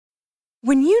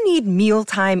When you need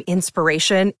mealtime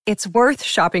inspiration, it's worth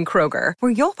shopping Kroger,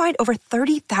 where you'll find over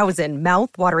 30,000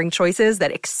 mouth-watering choices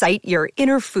that excite your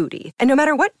inner foodie. And no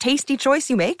matter what tasty choice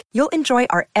you make, you'll enjoy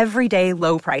our everyday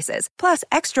low prices, plus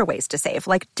extra ways to save,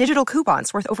 like digital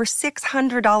coupons worth over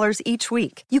 $600 each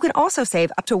week. You can also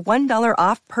save up to $1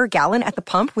 off per gallon at the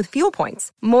pump with fuel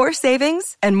points. More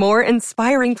savings and more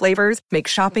inspiring flavors make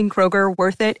shopping Kroger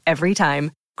worth it every time.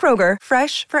 Kroger,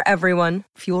 fresh for everyone.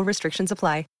 Fuel restrictions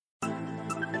apply.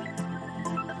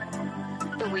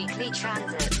 Weekly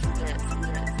transit.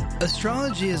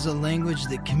 Astrology is a language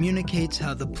that communicates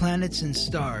how the planets and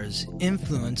stars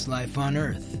influence life on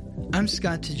Earth. I'm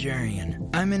Scott Tajarian.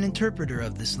 I'm an interpreter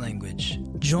of this language.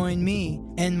 Join me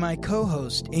and my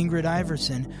co-host Ingrid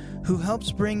Iverson, who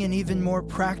helps bring an even more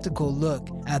practical look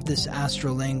at this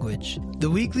astral language. The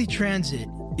weekly transit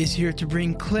is here to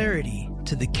bring clarity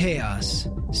to the chaos,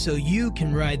 so you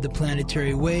can ride the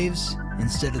planetary waves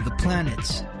instead of the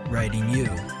planets riding you.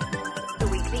 The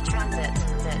weekly transit.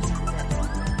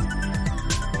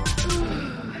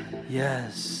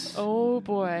 Yes. Oh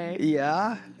boy.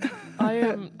 Yeah? I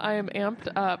am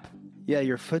amped up. Yeah,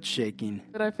 your foot's shaking.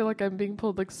 But I feel like I'm being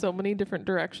pulled like so many different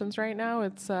directions right now.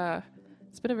 It's been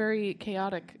a very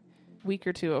chaotic week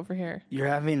or two over here. You're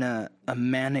having a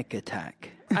manic attack.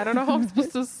 I don't know how I'm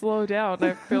supposed to slow down.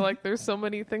 I feel like there's so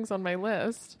many things on my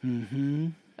list. Mm-hmm.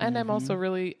 And I'm also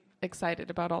really excited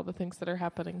about all the things that are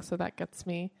happening, so that gets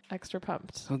me extra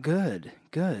pumped. Oh, good.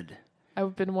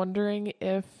 I've been wondering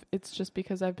if it's just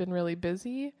because I've been really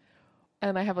busy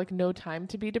and I have like no time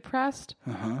to be depressed,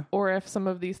 or if some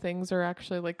of these things are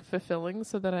actually like fulfilling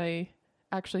so that I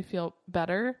actually feel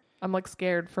better. I'm like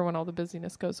scared for when all the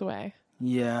busyness goes away.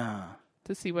 Yeah.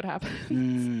 To see what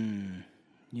happens.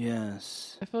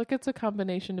 Yes. I feel like it's a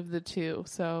combination of the two,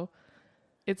 so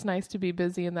it's nice to be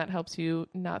busy, and that helps you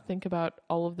not think about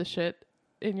all of the shit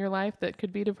in your life that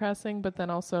could be depressing, but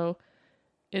then also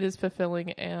it is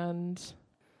fulfilling and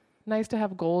nice to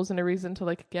have goals and a reason to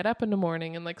like get up in the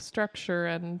morning and like structure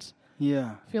and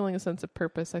feeling a sense of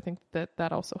purpose. I think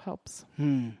that also helps.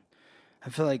 I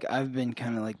feel like I've been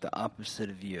kind of like the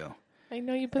opposite of you. I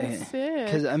know you've been sick.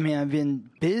 Because, I mean, I've been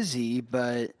busy,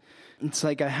 but it's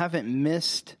like I haven't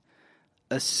missed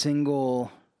a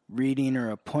single reading or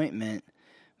appointment.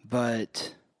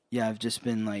 But, yeah, I've just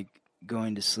been, like,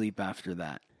 going to sleep after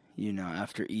that,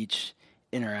 after each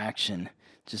interaction,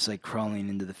 just, like, crawling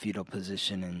into the fetal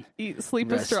position and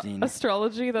sleep resting.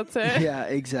 Astrology, that's it? Yeah,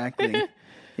 exactly.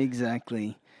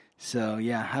 Exactly. So,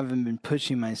 yeah, I haven't been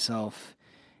pushing myself.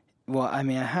 Well, I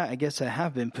mean, I guess I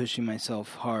have been pushing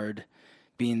myself hard,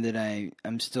 being that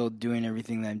I'm still doing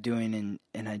everything that I'm doing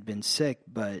and I'd been sick,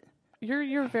 but...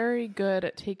 You're very good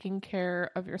at taking care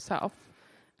of yourself,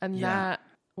 and that...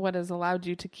 what has allowed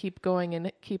you to keep going and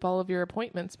keep all of your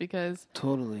appointments, because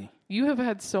totally you have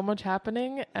had so much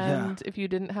happening, and if you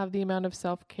didn't have the amount of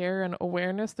self-care and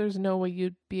awareness, there's no way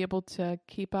you'd be able to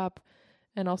keep up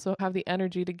and also have the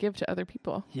energy to give to other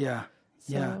people.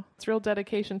 So it's real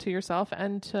dedication to yourself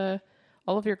and to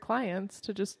all of your clients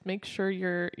to just make sure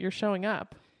you're showing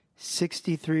up.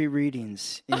 63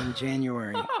 readings in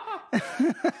January.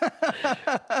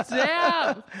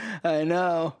 Damn. I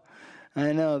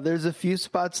know. There's a few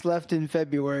spots left in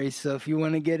February, so if you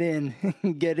want to get in,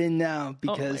 get in now,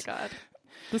 because... Oh my God.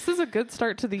 This is a good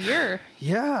start to the year.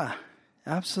 Yeah,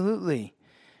 absolutely.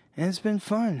 And it's been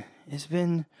fun. It's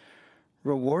been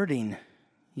rewarding,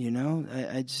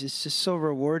 it's just so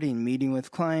rewarding meeting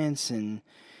with clients and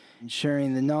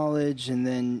sharing the knowledge, and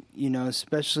then,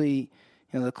 especially,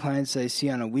 the clients I see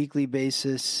on a weekly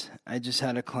basis. I just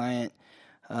had a client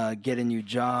get a new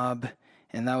job.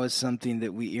 And that was something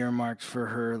that we earmarked for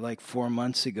her like 4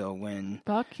 months ago when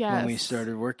we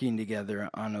started working together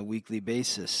on a weekly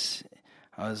basis.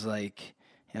 I was like,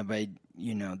 by,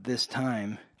 this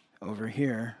time over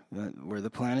here where the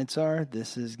planets are,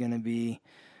 this is going to be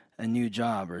a new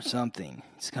job or something.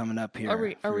 It's coming up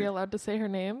here. Are we allowed to say her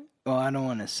name? Oh, I don't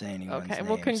want to say anyone's name.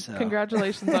 Okay, well,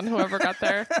 congratulations on whoever got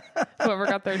their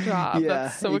job. Yeah,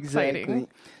 that's so exactly. Exciting.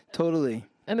 Totally.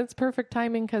 And it's perfect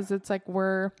timing because it's like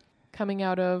we're coming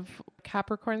out of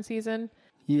Capricorn season.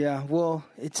 Yeah, well,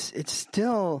 it's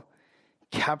still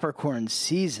Capricorn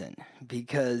season,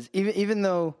 because even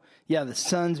though, the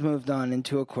sun's moved on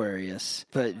into Aquarius,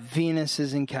 but Venus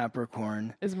is in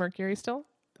Capricorn. Is Mercury still?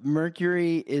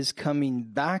 Mercury is coming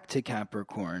back to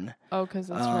Capricorn. Oh, because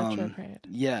it's retrograde.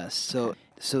 Yes,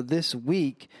 so this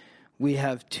week we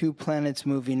have two planets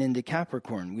moving into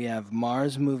Capricorn. We have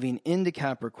Mars moving into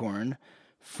Capricorn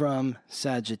from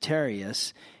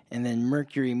Sagittarius, and then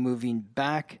Mercury moving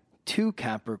back to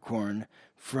Capricorn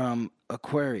from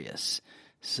Aquarius.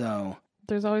 So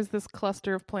There's always this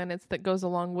cluster of planets that goes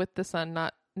along with the sun,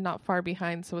 not far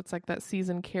behind. So it's like that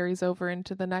season carries over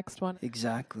into the next one.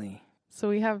 Exactly. So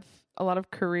we have a lot of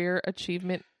career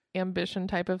achievement, ambition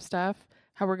type of stuff,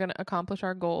 how we're going to accomplish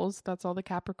our goals. That's all the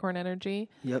Capricorn energy.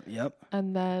 Yep.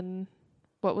 And then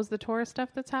what was the Taurus stuff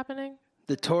that's happening?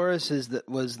 The Taurus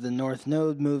was the North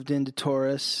Node moved into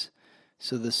Taurus.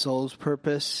 So the soul's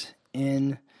purpose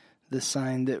in the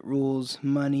sign that rules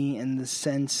money and the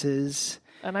senses.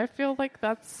 And I feel like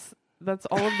that's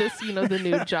all of this, the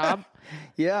new job.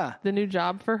 Yeah. The new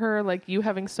job for her, like you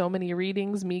having so many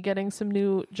readings, me getting some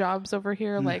new jobs over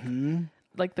here, like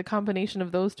the combination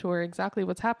of those two are exactly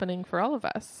what's happening for all of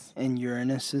us. And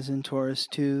Uranus is in Taurus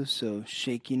too, so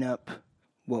shaking up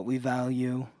what we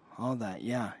value, all that.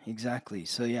 Yeah, exactly.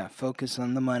 So yeah, focus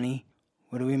on the money.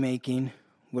 What are we making?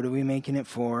 What are we making it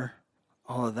for?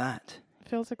 All of that.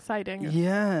 Feels exciting.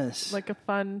 Yes. Like a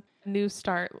fun new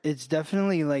start. It's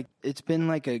definitely it's been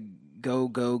like a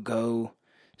go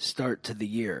start to the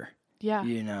year. Yeah.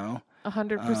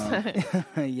 100%.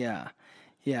 Yeah.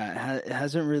 It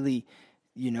hasn't really,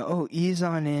 ease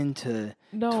on into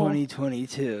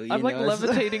 2022. I'm like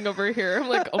levitating over here. I'm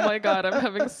like, oh my God, I'm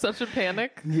having such a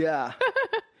panic. Yeah.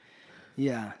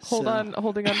 Yeah.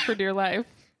 Holding on for dear life.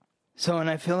 So, and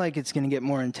I feel like it's going to get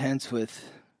more intense with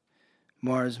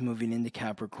Mars moving into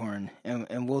Capricorn,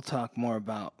 and we'll talk more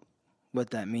about what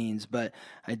that means. But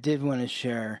I did want to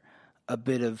share a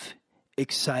bit of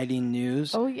exciting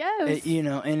news. Oh, yes.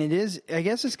 And it is, I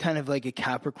guess it's kind of like a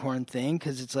Capricorn thing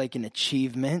because it's like an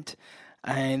achievement.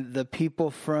 And the people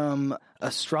from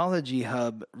Astrology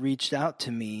Hub reached out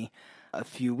to me a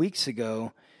few weeks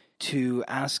ago to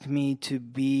ask me to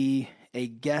be a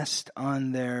guest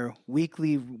on their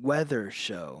weekly weather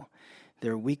show.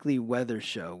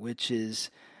 Which is,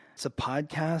 it's a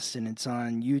podcast and it's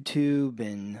on YouTube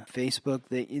and Facebook.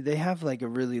 They have like a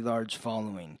really large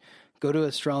following. Go to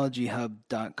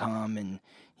astrologyhub.com and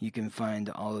you can find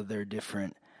all of their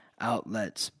different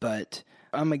outlets. But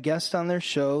I'm a guest on their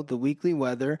show, The Weekly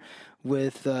Weather,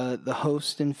 with the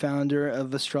host and founder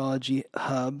of Astrology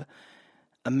Hub,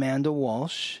 Amanda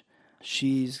Walsh.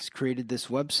 She's created this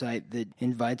website that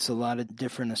invites a lot of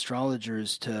different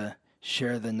astrologers to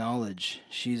share the knowledge.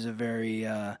 She's a very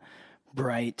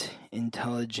bright,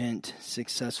 intelligent,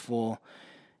 successful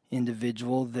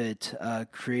individual that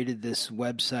created this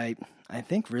website, I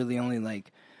think really only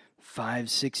like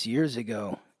 5-6 years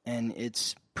ago. And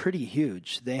it's pretty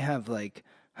huge. They have like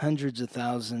hundreds of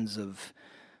thousands of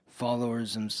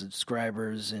followers and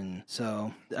subscribers. And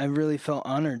so I really felt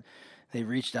honored. They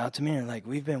reached out to me and like,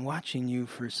 we've been watching you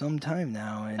for some time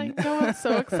now. And I know, I'm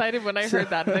so excited when I heard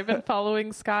that. And I've been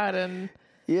following Scott and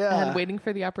waiting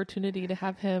for the opportunity to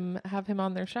have him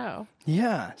on their show.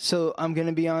 Yeah. So I'm going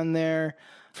to be on there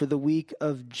for the week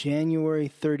of January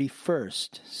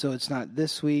 31st. So it's not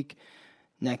this week,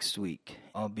 next week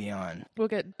I'll be on. We'll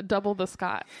get double the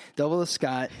Scott. You'll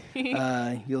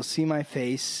see my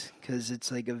face because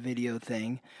it's like a video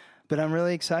thing. But I'm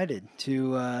really excited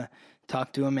to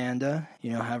talk to Amanda,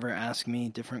 have her ask me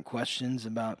different questions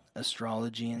about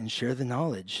astrology and share the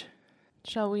knowledge.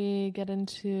 Shall we get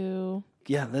into...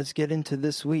 Yeah, let's get into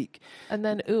this week. And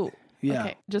then,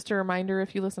 okay, just a reminder,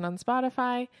 if you listen on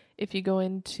Spotify, if you go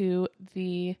into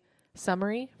the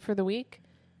summary for the week,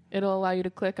 it'll allow you to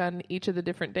click on each of the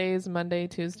different days, Monday,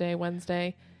 Tuesday,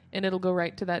 Wednesday, and it'll go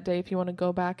right to that day if you want to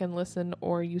go back and listen,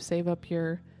 or you save up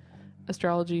your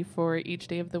astrology for each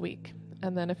day of the week.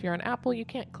 And then if you're on Apple, you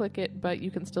can't click it, but you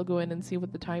can still go in and see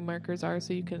what the time markers are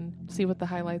so you can see what the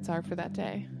highlights are for that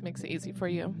day. Makes it easy for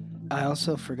you. I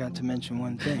also forgot to mention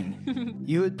one thing.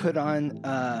 You had put on,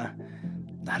 I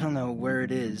don't know where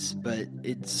it is, but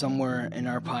it's somewhere in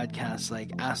our podcast,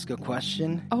 like ask a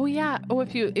question. Oh yeah. Oh,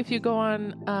 if you go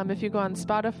on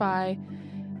Spotify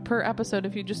per episode,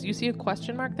 if you see a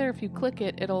question mark there, if you click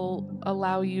it, it'll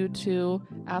allow you to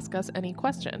ask us any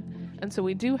question. And so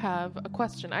we do have a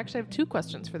question. I actually have 2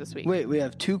 questions for this week. Wait, we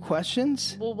have 2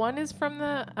 questions? Well, one is from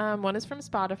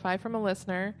Spotify from a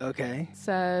listener. Okay. It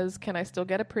says, can I still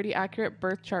get a pretty accurate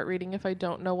birth chart reading if I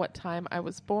don't know what time I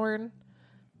was born?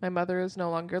 My mother is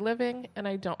no longer living, and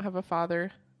I don't have a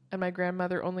father, and my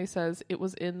grandmother only says it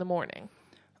was in the morning.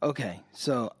 Okay,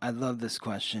 so I love this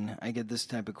question. I get this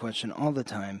type of question all the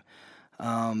time.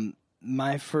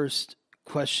 My first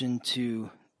question to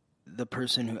the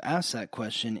person who asked that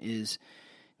question is,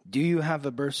 do you have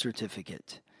a birth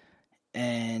certificate?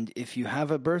 And if you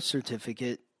have a birth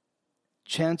certificate,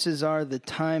 chances are the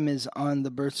time is on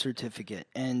the birth certificate.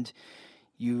 And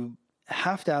you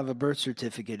have to have a birth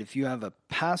certificate. If you have a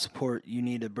passport, you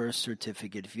need a birth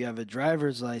certificate. If you have a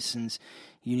driver's license,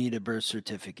 you need a birth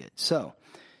certificate. So,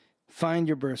 find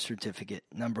your birth certificate,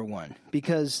 number one,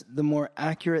 because the more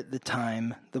accurate the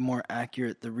time, the more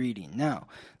accurate the reading. Now,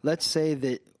 let's say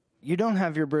that you don't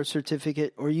have your birth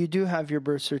certificate, or you do have your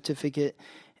birth certificate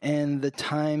and the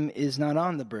time is not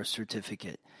on the birth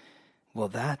certificate. Well,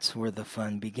 that's where the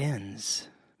fun begins,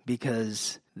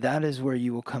 because that is where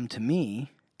you will come to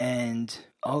me and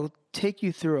I'll take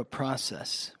you through a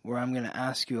process where I'm going to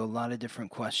ask you a lot of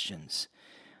different questions.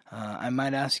 I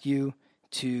might ask you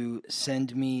to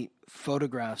send me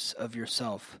photographs of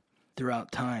yourself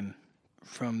throughout time,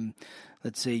 from,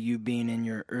 let's say, you being in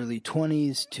your early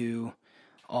 20s to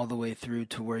all the way through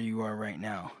to where you are right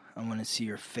now. I want to see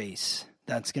your face.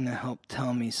 That's going to help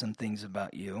tell me some things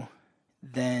about you.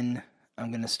 Then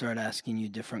I'm going to start asking you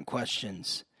different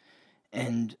questions.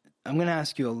 And I'm going to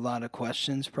ask you a lot of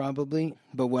questions probably,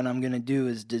 but what I'm going to do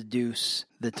is deduce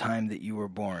the time that you were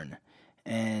born.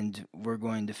 And we're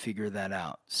going to figure that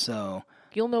out. So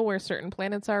you'll know where certain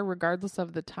planets are regardless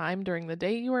of the time during the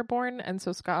day you were born. And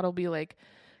so Scott will be like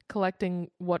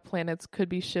collecting what planets could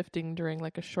be shifting during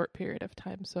like a short period of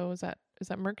time. So is that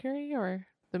Mercury or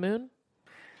the moon?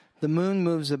 The moon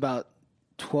moves about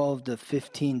 12 to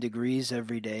 15 degrees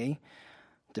every day,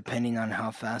 depending on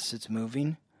how fast it's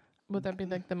moving. Would that be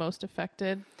like the most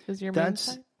affected? Is your moon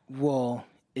sign? Well,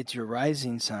 it's your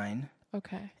rising sign.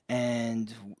 Okay.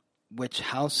 And which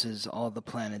houses all the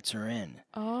planets are in.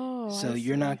 Oh, so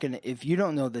you're not going to, if you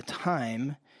don't know the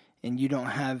time and you don't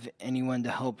have anyone to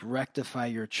help rectify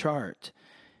your chart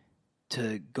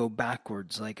to go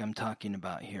backwards like I'm talking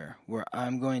about here, where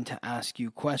I'm going to ask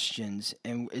you questions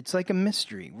and it's like a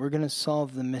mystery. We're going to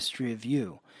solve the mystery of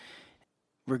you.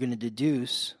 We're going to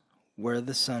deduce where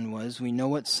the sun was. We know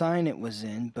what sign it was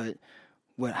in, but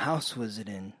what house was it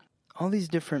in? All these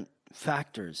different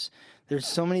factors. There's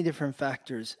so many different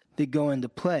factors that go into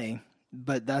play,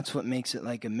 but that's what makes it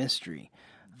like a mystery.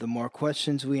 The more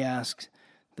questions we ask,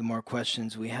 the more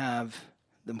questions we have,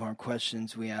 the more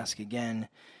questions we ask again,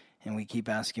 and we keep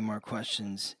asking more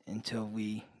questions until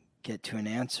we get to an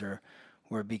answer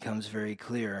where it becomes very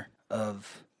clear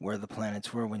of where the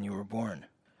planets were when you were born.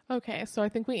 Okay, so I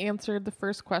think we answered the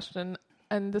first question.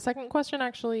 And the second question,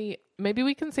 actually, maybe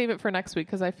we can save it for next week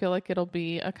because I feel like it'll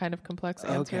be a kind of complex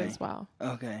answer as well.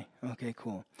 Okay,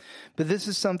 cool. But this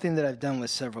is something that I've done with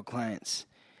several clients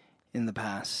in the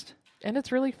past. And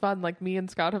it's really fun. Like me and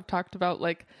Scott have talked about,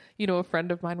 like, you know, a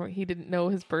friend of mine where he didn't know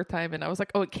his birth time. And I was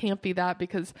like, oh, it can't be that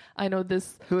because I know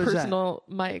this personal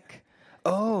Mike.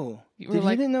 Oh, you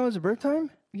didn't know his birth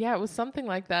time? Yeah, it was something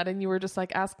like that. And you were just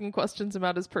like asking questions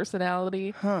about his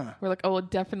personality. Huh. We're like, oh,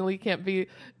 it definitely can't be,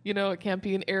 you know, it can't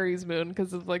be an Aries moon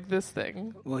because of like this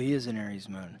thing. Well, he is an Aries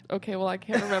moon. Okay, well, I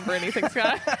can't remember anything,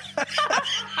 Scott.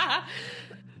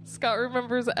 Scott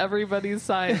remembers everybody's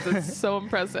signs. It's so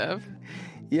impressive.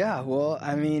 Yeah, well,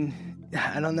 I mean,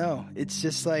 I don't know. It's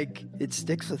just like, it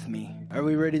sticks with me. Are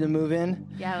we ready to move in?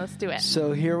 Yeah, let's do it.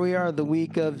 So here we are, the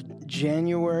week of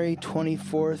January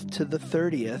 24th to the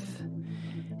 30th.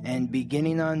 And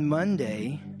beginning on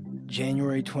Monday,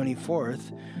 January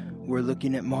 24th, we're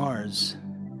looking at Mars,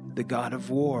 the god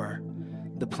of war,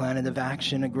 the planet of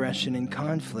action, aggression, and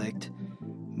conflict,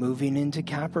 moving into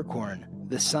Capricorn,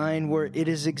 the sign where it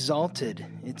is exalted.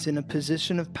 It's in a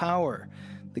position of power.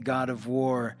 The god of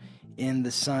war in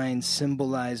the sign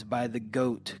symbolized by the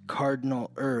goat, cardinal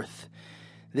Earth.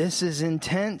 This is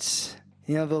intense.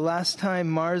 You know, the last time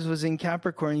Mars was in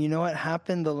Capricorn, you know what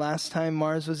happened the last time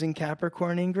Mars was in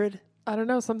Capricorn, Ingrid? I don't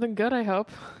know, something good, I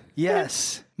hope.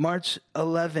 Yes, March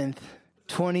 11th,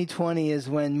 2020 is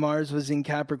when Mars was in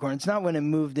Capricorn. It's not when it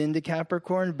moved into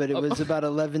Capricorn, but it was about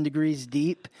 11 degrees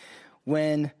deep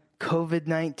when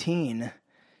COVID-19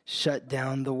 shut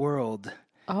down the world.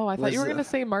 Oh, I thought you were going to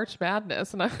say March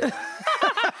Madness. And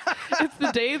it's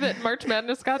the day that March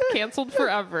Madness got canceled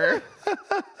forever.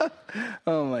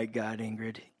 Oh my God,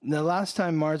 Ingrid. The last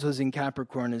time Mars was in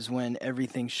Capricorn is when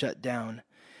everything shut down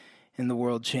and the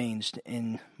world changed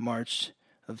in March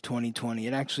of 2020.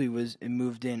 It actually it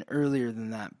moved in earlier than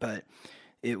that, but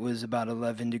it was about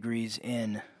 11 degrees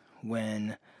in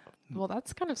when... Well,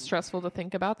 that's kind of stressful to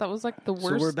think about. That was like the worst.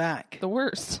 So we're back. The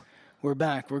worst. We're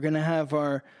back. We're going to have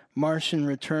our Martian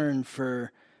return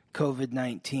for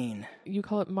COVID-19. You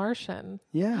call it Martian?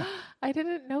 Yeah. I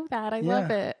didn't know that. I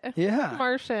love it. Yeah.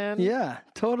 Martian. Yeah,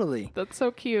 totally. That's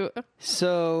so cute.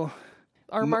 So...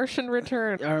 Our Martian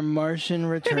return. Our Martian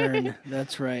return.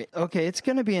 That's right. Okay, it's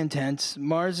going to be intense.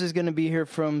 Mars is going to be here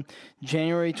from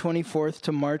January 24th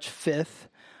to March 5th.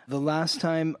 The last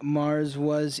time Mars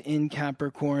was in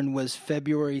Capricorn was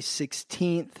February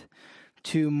 16th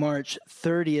to March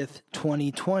 30th,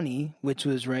 2020, which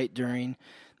was right during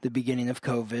the beginning of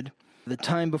COVID. The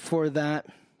time before that,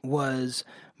 was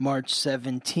March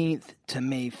 17th to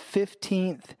May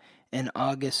 15th and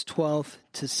August 12th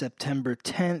to September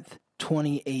 10th,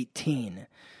 2018.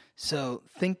 So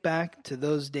think back to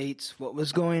those dates, what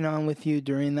was going on with you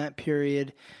during that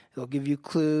period. It'll give you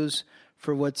clues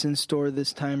for what's in store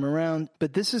this time around.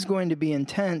 But this is going to be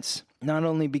intense, not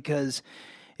only because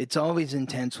it's always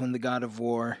intense when the god of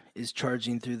war is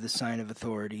charging through the sign of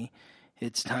authority.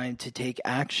 It's time to take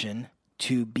action,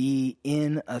 to be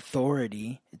in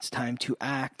authority. It's time to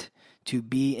act, to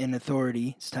be in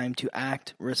authority. It's time to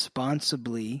act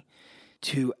responsibly,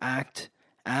 to act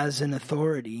as an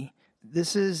authority.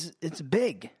 It's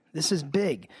big. This is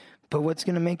big. But what's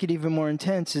going to make it even more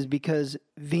intense is because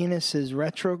Venus is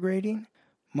retrograding.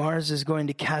 Mars is going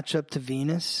to catch up to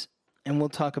Venus. And we'll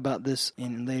talk about this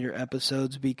in later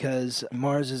episodes because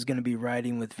Mars is going to be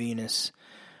riding with Venus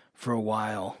for a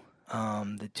while.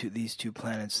 These two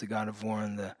planets, the god of war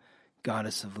and the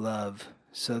goddess of love.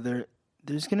 So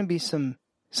there's going to be some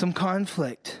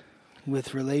conflict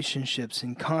with relationships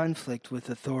and conflict with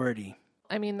authority.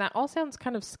 I mean, that all sounds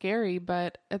kind of scary,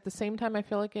 but at the same time, I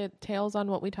feel like it tails on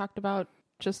what we talked about,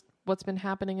 just what's been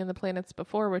happening in the planets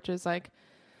before, which is like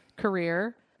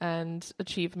career and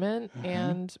achievement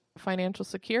and financial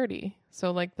security.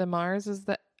 So like the Mars is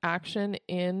the action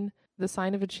in the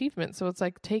sign of achievement. So it's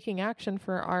like taking action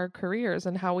for our careers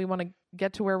and how we want to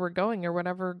get to where we're going or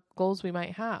whatever goals we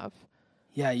might have.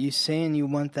 Yeah, you saying you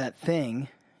want that thing,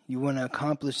 you want to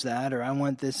accomplish that, or I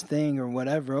want this thing or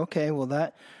whatever. Okay, well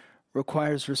that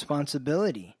requires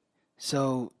responsibility.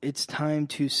 So it's time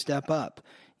to step up.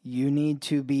 You need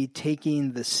to be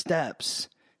taking the steps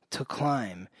to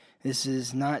climb. This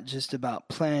is not just about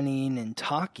planning and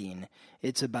talking.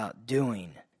 It's about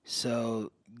doing.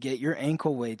 So get your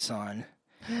ankle weights on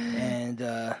and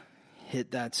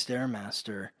hit that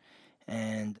Stairmaster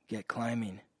and get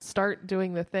climbing. Start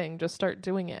doing the thing. Just start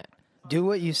doing it. Do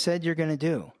what you said you're going to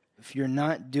do. If you're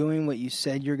not doing what you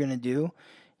said you're going to do,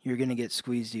 you're going to get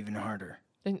squeezed even harder.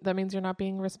 And that means you're not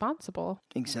being responsible.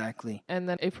 Exactly. And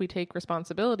then if we take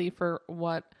responsibility for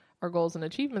what our goals and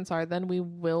achievements are, then we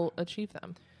will achieve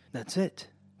them. That's it.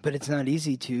 But it's not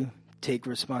easy to take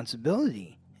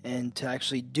responsibility and to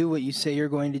actually do what you say you're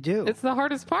going to do. It's the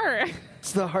hardest part.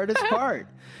 It's the hardest part.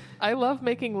 I love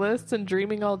making lists and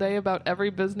dreaming all day about every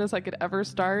business I could ever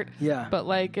start. Yeah. But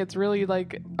like, it's really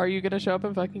like, are you going to show up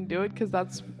and fucking do it? Because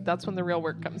that's when the real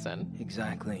work comes in.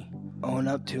 Exactly. Own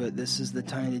up to it. This is the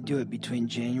time to do it between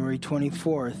January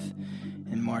 24th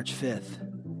and March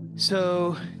 5th.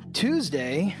 So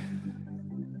Tuesday,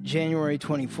 January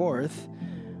 24th,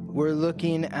 we're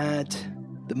looking at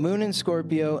the moon in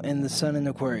Scorpio and the sun in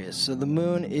Aquarius. So the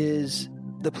moon is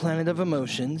the planet of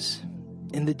emotions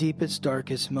in the deepest,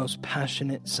 darkest, most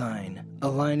passionate sign,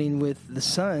 aligning with the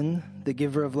sun, the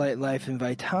giver of light, life, and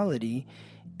vitality,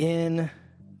 in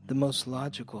the most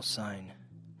logical sign.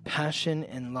 Passion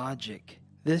and logic.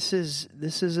 This is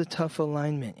a tough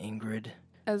alignment, Ingrid.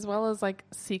 As well as like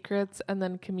secrets and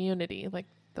then community. Like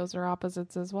those are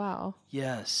opposites as well.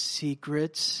 Yes,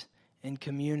 secrets and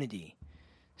community.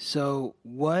 So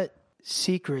what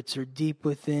secrets are deep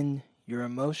within your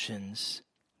emotions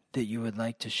that you would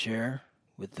like to share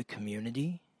with the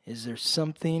community? Is there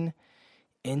something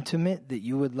intimate that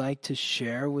you would like to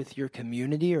share with your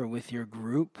community or with your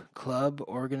group, club,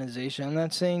 organization? I'm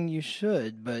not saying you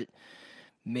should, but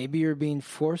maybe you're being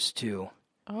forced to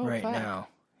now.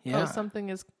 Yeah. Oh,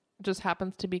 something just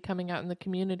happens to be coming out in the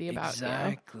community about you.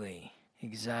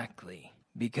 Exactly.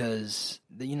 Because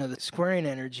the squaring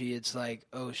energy, it's like,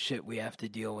 oh shit, we have to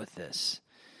deal with this.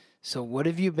 So what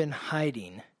have you been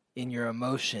hiding in your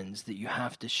emotions that you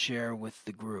have to share with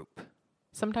the group?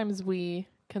 Sometimes we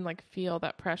can like feel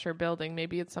that pressure building.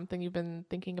 Maybe it's something you've been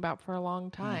thinking about for a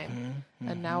long time.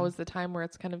 And now is the time where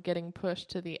it's kind of getting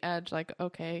pushed to the edge. Like,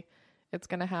 okay, it's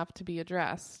going to have to be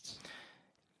addressed.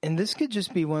 And this could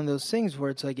just be one of those things where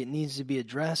it's like it needs to be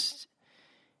addressed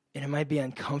and it might be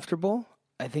uncomfortable.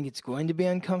 I think it's going to be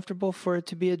uncomfortable for it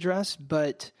to be addressed,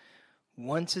 but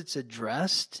once it's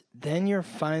addressed, then you're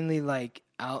finally like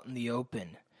out in the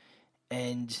open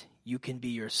and you can be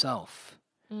yourself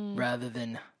rather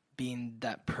than being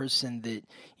that person that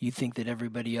you think that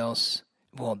everybody else,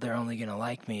 well, they're only going to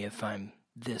like me if I'm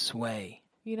this way.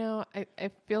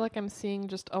 I feel like I'm seeing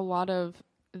just a lot of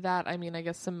that. I mean, I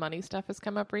guess some money stuff has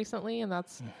come up recently, and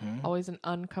that's always an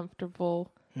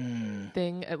uncomfortable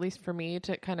thing, at least for me,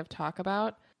 to kind of talk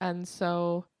about. And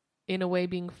so in a way,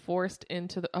 being forced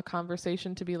into a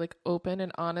conversation to be like open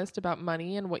and honest about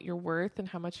money and what you're worth and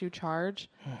how much you charge.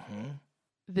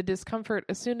 The discomfort,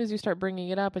 as soon as you start bringing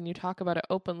it up and you talk about it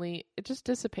openly, it just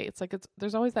dissipates. Like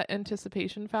there's always that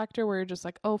anticipation factor where you're just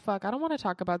like, oh fuck, I don't want to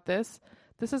talk about this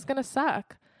this is going to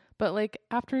suck. But like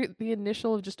after the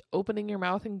initial of just opening your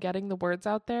mouth and getting the words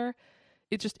out there,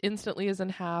 it just instantly is in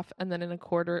half and then in a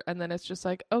quarter. And then it's just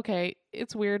like, okay,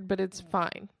 it's weird, but it's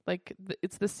fine. Like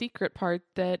it's the secret part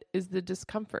that is the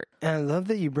discomfort. And I love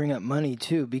that you bring up money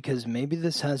too, because maybe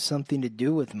this has something to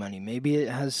do with money. Maybe it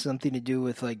has something to do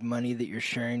with like money that you're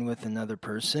sharing with another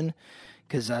person,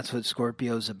 because that's what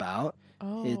Scorpio's about.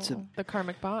 Oh, the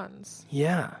karmic bonds.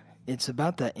 Yeah, it's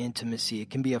about that intimacy. It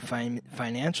can be a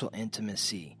financial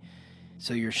intimacy.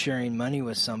 So you're sharing money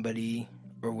with somebody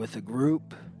or with a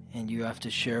group, and you have to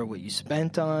share what you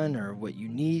spent on or what you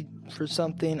need for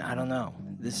something. I don't know.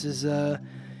 This is an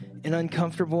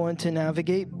uncomfortable one to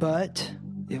navigate, but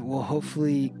it will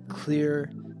hopefully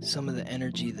clear some of the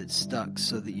energy that's stuck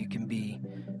so that you can be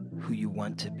who you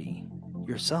want to be,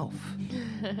 yourself.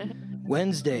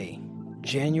 Wednesday,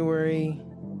 January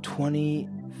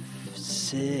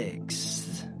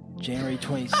 26th. January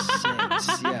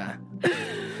 26th, yeah.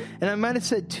 And I might have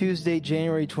said Tuesday,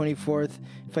 January 24th.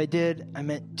 If I did, I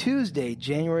meant Tuesday,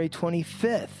 January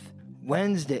 25th.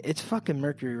 Wednesday. It's fucking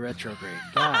Mercury retrograde.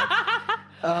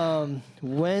 God.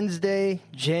 Wednesday,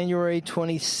 January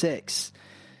 26th.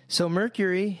 So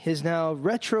Mercury is now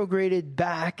retrograded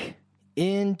back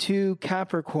into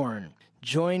Capricorn,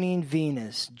 joining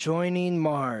Venus, joining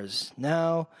Mars.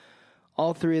 Now,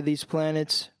 all three of these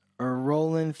planets are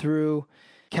rolling through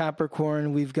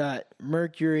Capricorn. We've got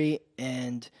Mercury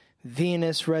and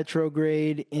Venus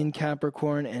retrograde in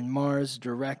Capricorn and Mars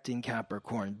direct in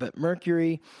Capricorn. But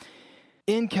Mercury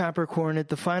in Capricorn at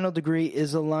the final degree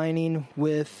is aligning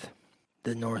with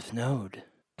the North Node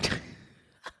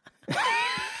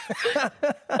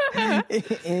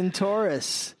in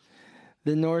Taurus.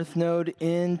 The North Node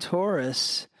in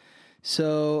Taurus.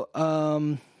 So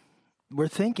we're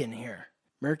thinking here.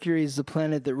 Mercury is the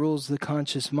planet that rules the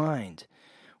conscious mind.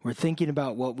 We're thinking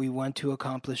about what we want to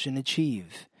accomplish and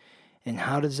achieve. And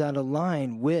how does that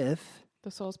align with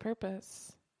the soul's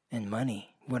purpose and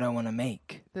money, what I want to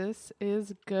make? This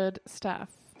is good stuff.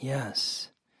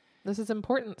 Yes. This is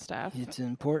important stuff. It's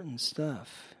important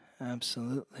stuff.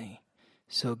 Absolutely.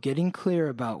 So getting clear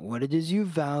about what it is you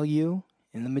value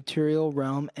in the material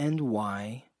realm and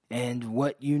why, and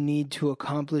what you need to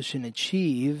accomplish and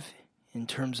achieve in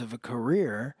terms of a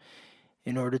career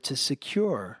in order to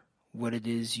secure what it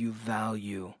is you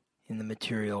value in the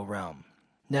material realm.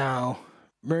 Now,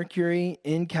 Mercury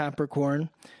in Capricorn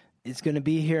is going to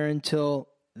be here until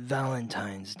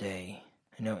Valentine's Day.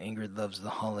 I know Ingrid loves the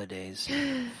holidays.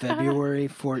 February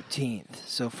 14th.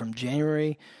 So from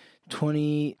January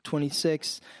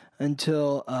 2026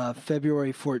 until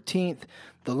February 14th.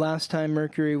 The last time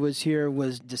Mercury was here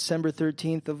was December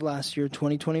 13th of last year,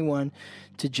 2021,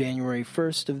 to January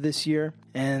 1st of this year.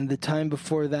 And the time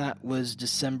before that was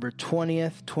December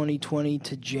 20th, 2020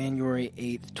 to January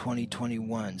 8th,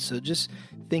 2021. So just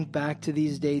think back to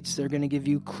these dates. They're going to give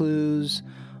you clues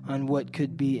on what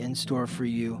could be in store for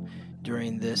you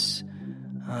during this.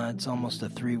 It's almost a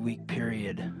 3-week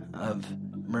period of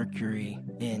Mercury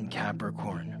in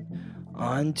Capricorn.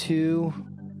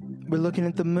 We're looking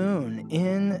at the moon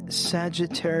in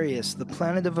Sagittarius, the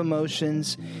planet of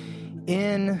emotions,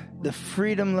 in the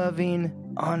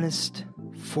freedom-loving, honest,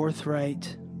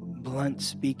 forthright,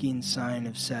 blunt-speaking sign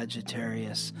of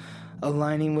Sagittarius,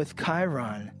 aligning with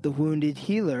Chiron, the wounded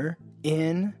healer,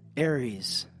 in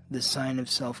Aries, the sign of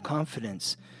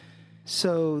self-confidence.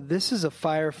 So this is a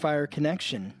fire-fire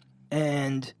connection.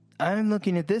 And I'm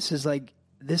looking at this as like,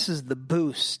 this is the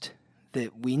boost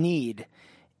that we need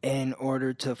in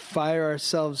order to fire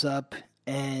ourselves up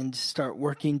and start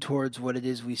working towards what it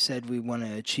is we said we want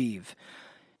to achieve.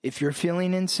 If you're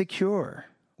feeling insecure,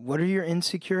 what are your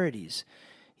insecurities?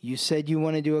 You said you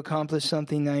wanted to accomplish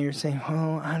something, now you're saying,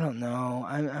 oh, I don't know.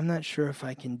 I'm not sure if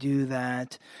I can do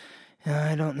that.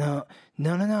 I don't know.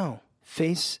 No.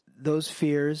 Face those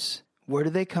fears. Where do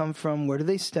they come from? Where do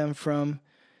they stem from?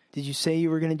 Did you say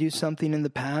you were going to do something in the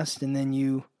past and then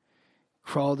you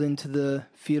crawled into the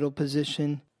fetal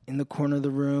position in the corner of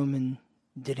the room and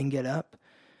didn't get up?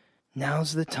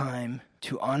 Now's the time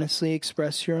to honestly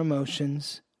express your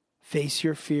emotions, face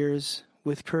your fears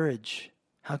with courage.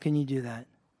 How can you do that?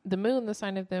 The moon, the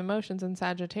sign of the emotions in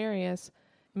Sagittarius,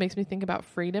 makes me think about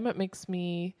freedom. It makes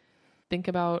me think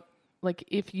about, like,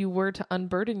 if you were to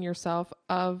unburden yourself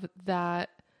of that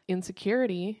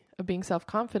insecurity of being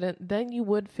self-confident, then you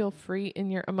would feel free in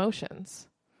your emotions.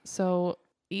 So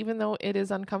even though it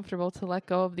is uncomfortable to let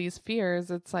go of these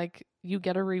fears, it's like you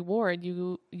get a reward.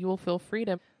 You will feel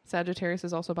freedom. Sagittarius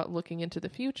is also about looking into the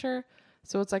future.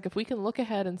 So it's like if we can look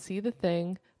ahead and see the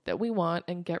thing that we want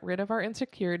and get rid of our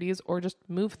insecurities or just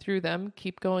move through them,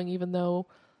 keep going even though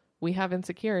we have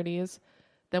insecurities,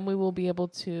 then we will be able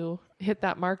to hit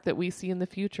that mark that we see in the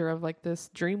future of like this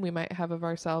dream we might have of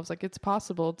ourselves. Like it's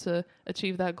possible to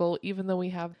achieve that goal, even though we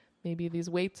have maybe these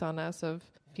weights on us of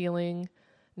feeling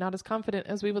not as confident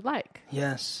as we would like.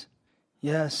 Yes.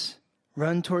 Yes.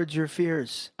 Run towards your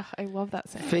fears. I love that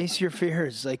saying. Face your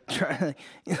fears. Like try,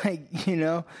 like, you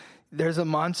know, there's a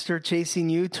monster chasing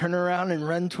you, turn around and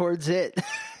run towards it.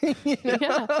 You know?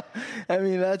 Yeah. I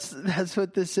mean, that's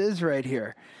what this is right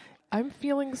here. I'm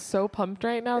feeling so pumped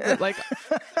right now that like,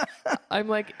 I'm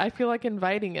like, I feel like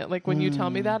inviting it. Like when you tell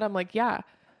me that, I'm like, yeah,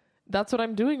 that's what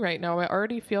I'm doing right now. I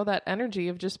already feel that energy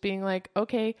of just being like,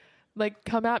 okay, like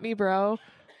come at me, bro.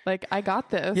 Like, I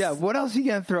got this. Yeah, what else are you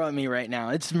going to throw at me right now?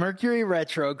 It's Mercury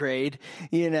retrograde,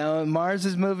 you know, Mars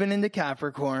is moving into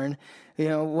Capricorn, you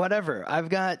know, whatever. I've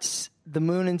got the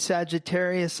moon in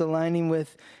Sagittarius aligning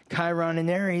with Chiron and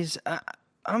Aries.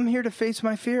 I'm here to face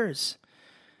my fears.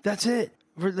 That's it.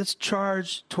 Let's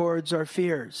charge towards our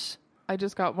fears. I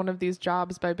just got one of these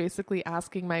jobs by basically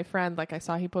asking my friend, like I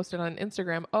saw he posted on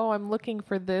Instagram, oh, I'm looking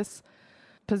for this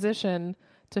position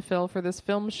to fill for this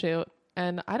film shoot.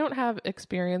 And I don't have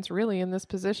experience really in this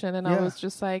position. And I was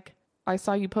just like, I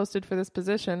saw you posted for this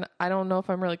position. I don't know if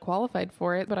I'm really qualified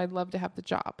for it, but I'd love to have the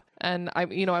job. And I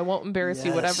won't embarrass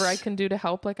you. Whatever I can do to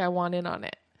help, like I want in on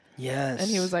it. Yes. And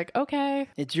he was like, okay.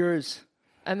 It's yours.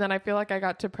 And then I feel like I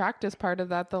got to practice part of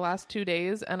that the last 2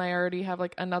 days. And I already have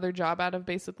like another job out of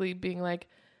basically being like,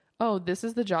 oh, this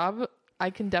is the job. I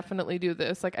can definitely do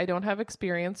this. Like I don't have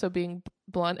experience. So being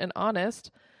blunt and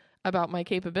honest about my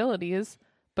capabilities,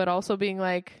 but also being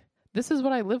like, this is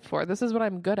what I live for. This is what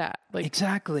I'm good at. Like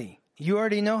exactly. You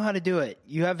already know how to do it.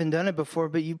 You haven't done it before,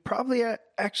 but you probably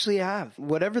actually have.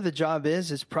 Whatever the job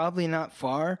is probably not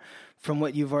far from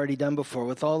what you've already done before.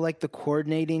 With all like the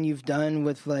coordinating you've done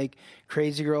with like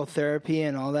Crazy Girl Therapy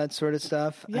and all that sort of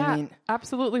stuff. Yeah, I mean,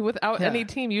 absolutely. Without any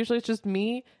team, usually it's just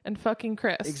me and fucking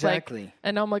Chris. Exactly. Like,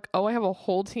 and I'm like, oh, I have a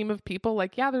whole team of people.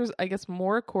 Like, yeah, there's, I guess,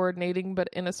 more coordinating, but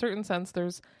in a certain sense,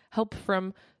 there's help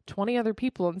from 20 other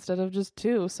people instead of just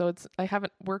 2. So I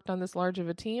haven't worked on this large of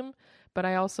a team, but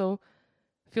I also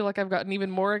feel like I've gotten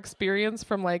even more experience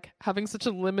from like having such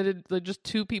a limited, like just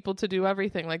 2 people to do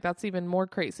everything. Like that's even more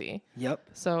crazy. Yep.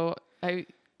 So I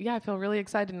feel really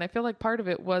excited. And I feel like part of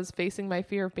it was facing my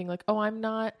fear of being like, oh, I'm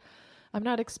not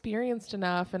experienced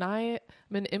enough. And I'm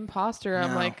an imposter. No.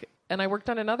 I'm like, and I worked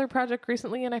on another project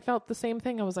recently and I felt the same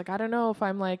thing. I was like, I don't know if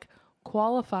I'm like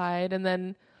qualified. And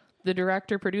then the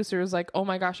director producer is like, oh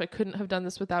my gosh, I couldn't have done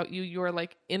this without you. You're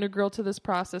like integral to this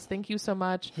process. Thank you so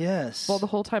much. Yes. Well, the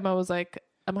whole time I was like,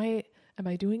 am I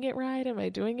doing it right? Am I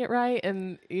doing it right?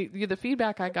 And the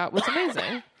feedback I got was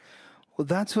amazing. Well,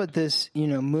 that's what this,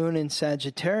 moon in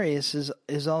Sagittarius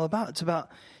is all about. It's about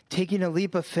taking a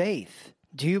leap of faith.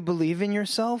 Do you believe in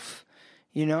yourself?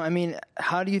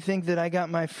 How do you think that I got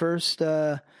my first,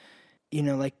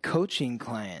 coaching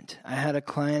client? I had a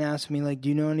client ask me, like, do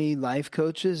you know any life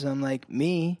coaches? I'm like,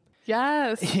 me.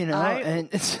 Yes. And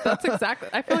so,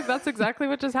 I feel like that's exactly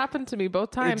what just happened to me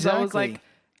both times. Exactly. I was like,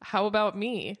 how about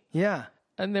me? Yeah.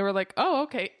 And they were like, oh,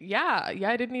 okay. Yeah.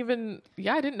 I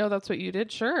didn't know that's what you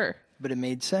did. Sure. But it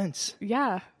made sense.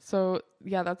 Yeah. So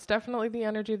yeah, that's definitely the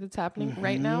energy that's happening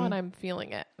right now. And I'm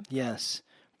feeling it. Yes.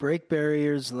 Break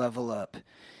barriers, level up.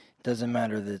 Doesn't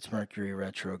matter that it's Mercury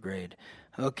retrograde.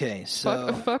 Okay.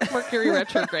 So fuck Mercury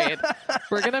retrograde.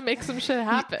 We're going to make some shit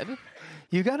happen.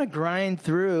 You got to grind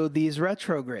through these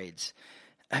retrogrades.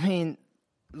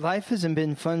 Life hasn't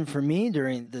been fun for me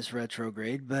during this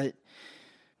retrograde, but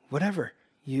whatever.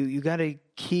 You got to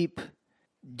keep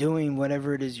doing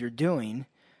whatever it is you're doing.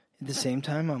 At the same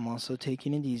time, I'm also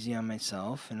taking it easy on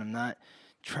myself, and I'm not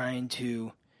trying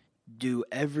to do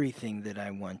everything that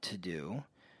I want to do,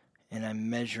 and I'm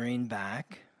measuring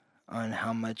back on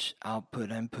how much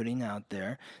output I'm putting out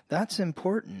there. That's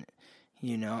important.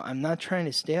 I'm not trying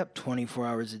to stay up 24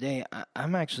 hours a day.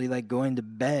 I'm actually like going to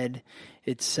bed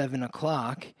at 7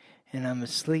 o'clock and I'm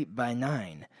asleep by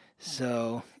 9.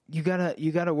 So you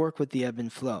gotta work with the ebb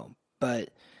and flow. But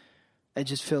I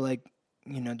just feel like,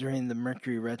 during the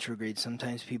Mercury retrograde,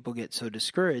 sometimes people get so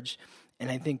discouraged. And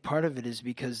I think part of it is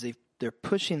because they're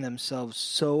pushing themselves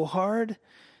so hard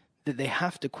that they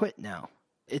have to quit now.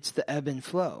 It's the ebb and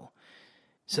flow.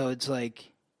 So it's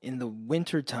like, in the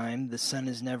wintertime, the sun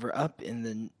is never up in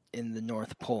the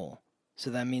North Pole.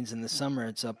 So that means in the summer,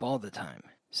 it's up all the time.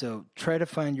 So try to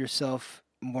find yourself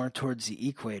more towards the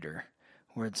equator,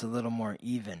 where it's a little more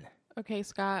even. Okay,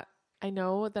 Scott, I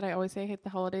know that I always say I hate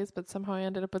the holidays, but somehow I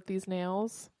ended up with these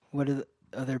nails. What are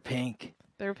they're pink.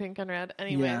 They're pink and red.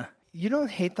 Anyway. Yeah. You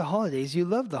don't hate the holidays. You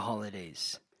love the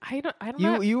holidays. I don't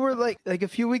know. You were like a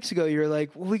few weeks ago, you were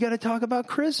like, well, we got to talk about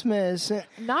Christmas.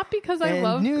 Not because I and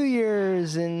love New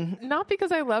Year's and not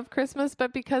because I love Christmas,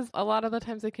 but because a lot of the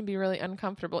times it can be really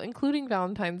uncomfortable, including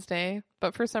Valentine's Day.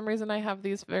 But for some reason, I have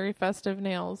these very festive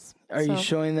nails. Are you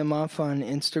showing them off on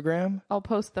Instagram? I'll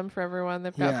post them for everyone.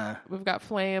 We've got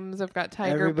flames. I've got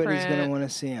tiger Everybody's print. going to want to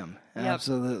see them. Yep.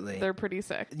 Absolutely. They're pretty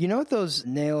sick. You know what those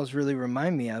nails really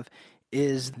remind me of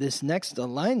is this next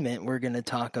alignment we're going to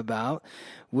talk about,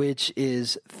 which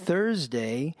is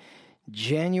Thursday,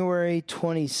 January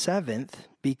 27th,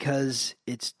 because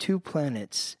it's 2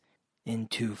 planets in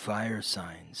 2 fire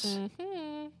signs.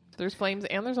 Mm-hmm. There's flames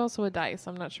and there's also a dice.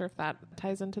 I'm not sure if that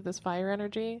ties into this fire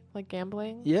energy, like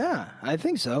gambling. Yeah, I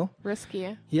think so.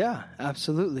 Risky. Yeah,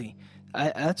 absolutely.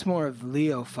 That's more of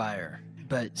Leo fire,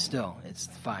 but still, it's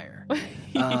fire.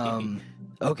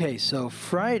 Okay, so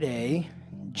Friday,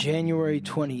 January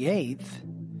 28th.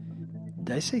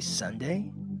 Did I say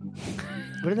Sunday?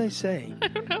 What did I say? I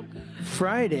don't know.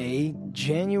 Friday,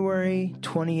 January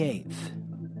 28th.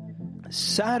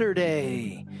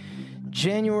 Saturday,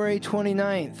 January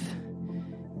 29th.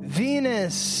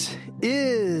 Venus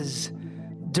is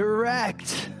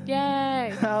direct.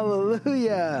 Yay.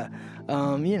 Hallelujah.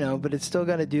 But it's still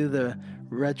got to do the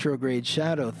retrograde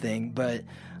shadow thing, but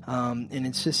and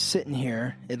it's just sitting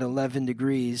here at 11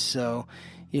 degrees. So,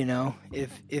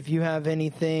 if you have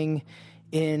anything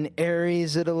in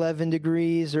Aries at 11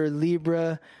 degrees or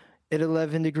Libra at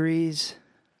 11 degrees,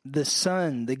 the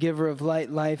sun, the giver of light,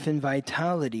 life, and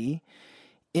vitality,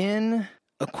 in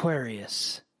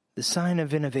Aquarius, the sign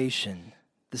of innovation,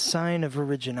 the sign of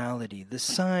originality, the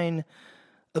sign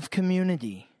of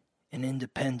community and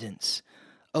independence,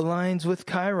 aligns with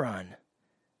Chiron,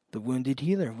 the wounded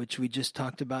healer, which we just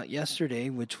talked about yesterday,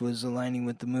 which was aligning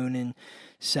with the moon in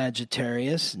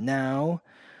Sagittarius. Now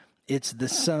it's the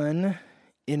sun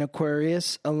in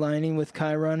Aquarius aligning with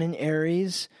Chiron in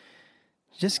Aries,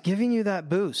 just giving you that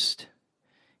boost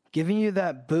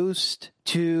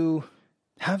to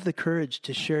have the courage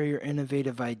to share your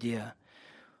innovative idea.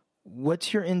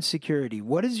 What's your insecurity?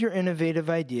 What is your innovative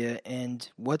idea, and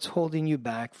what's holding you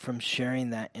back from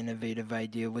sharing that innovative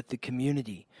idea with the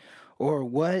community? Or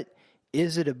what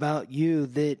is it about you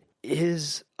that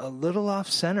is a little off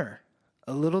center,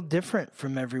 a little different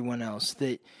from everyone else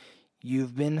that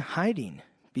you've been hiding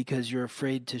because you're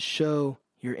afraid to show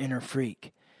your inner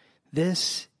freak?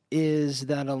 This is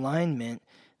that alignment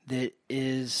that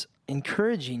is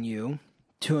encouraging you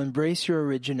to embrace your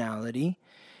originality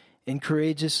and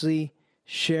courageously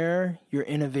share your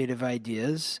innovative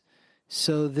ideas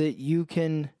so that you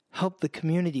can help the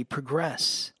community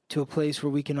progress to a place where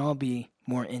we can all be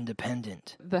more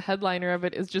independent. The headliner of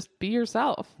it is just be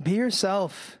yourself. Be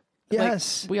yourself.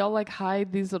 Yes. We all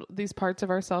hide these parts of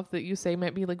ourselves that you say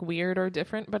might be weird or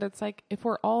different, but it's if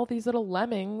we're all these little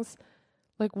lemmings,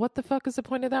 what the fuck is the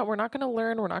point of that? We're not going to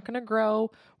learn. We're not going to grow.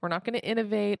 We're not going to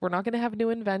innovate. We're not going to have new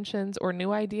inventions or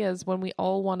new ideas when we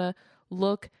all want to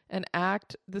look and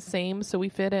act the same so we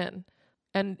fit in.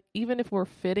 And even if we're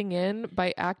fitting in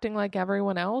by acting like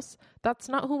everyone else, that's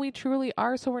not who we truly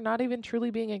are. So we're not even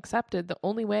truly being accepted. The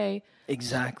only way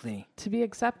exactly to be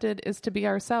accepted is to be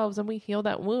ourselves, and we heal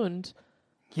that wound.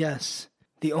 Yes.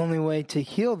 The only way to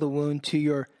heal the wound to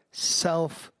your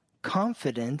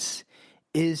self-confidence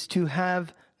is to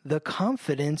have the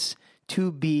confidence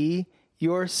to be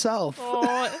yourself.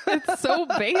 Oh, it's so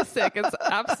basic. It's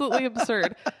absolutely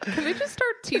absurd. Can they just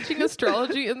start teaching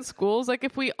astrology in schools?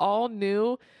 If we all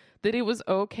knew that it was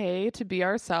okay to be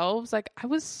ourselves. I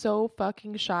was so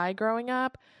fucking shy growing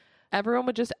up. Everyone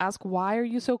would just ask, why are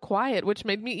you so quiet? Which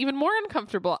made me even more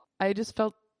uncomfortable. I just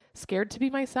felt scared to be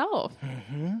myself.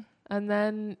 Mm-hmm. And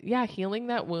then, healing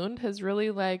that wound has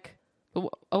really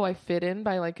I fit in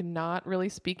by not really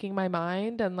speaking my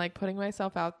mind and putting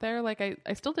myself out there.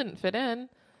 I still didn't fit in.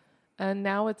 And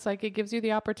now it's it gives you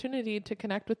the opportunity to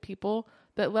connect with people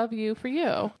that love you for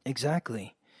you.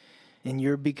 Exactly. And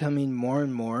you're becoming more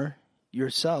and more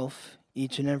yourself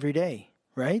each and every day,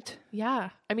 right? Yeah.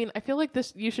 I mean, I feel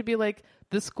you should be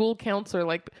the school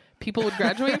counselor. People would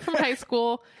graduate from high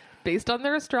school based on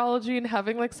their astrology and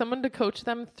having someone to coach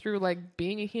them through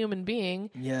being a human being.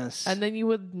 Yes. And then you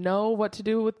would know what to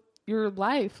do with your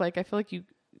life. I feel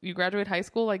you graduate high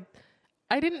school.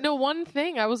 I didn't know one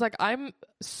thing. I was I'm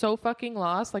so fucking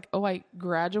lost. I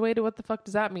graduated. What the fuck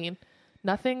does that mean?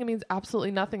 Nothing. It means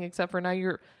absolutely nothing except for now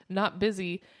you're not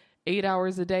busy 8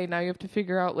 hours a day. Now you have to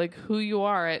figure out who you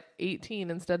are at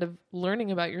 18 instead of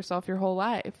learning about yourself your whole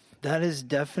life. That is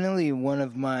definitely one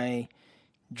of my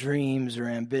dreams or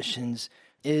ambitions,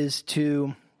 is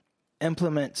to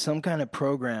implement some kind of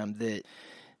program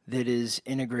that is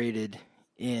integrated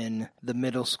in the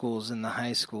middle schools and the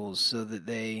high schools so that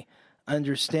they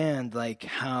understand like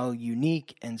how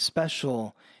unique and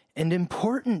special and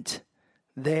important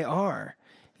they are.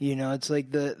 You know, it's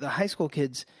like the high school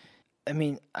kids. I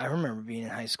mean, I remember being in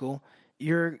high school.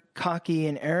 You're cocky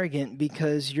and arrogant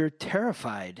because you're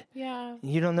terrified. Yeah.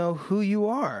 You don't know who you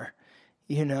are,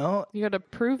 you know? You got to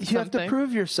prove something. You have to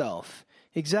prove yourself.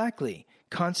 Exactly.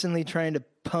 Constantly trying to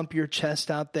pump your chest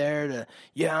out there to,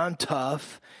 yeah, I'm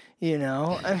tough, you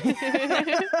know? I mean,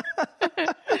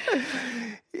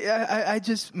 yeah, I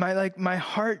just, my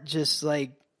heart just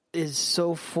like is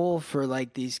so full for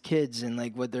like these kids and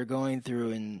like what they're going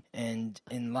through and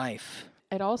in life.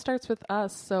 It all starts with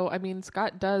us. So, I mean,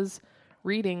 Scott does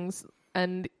readings,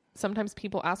 and sometimes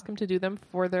people ask him to do them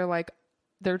for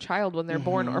their child when they're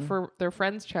born, or for their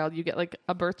friend's child. You get like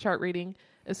a birth chart reading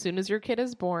as soon as your kid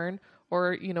is born,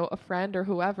 or, you know, a friend or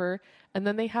whoever. And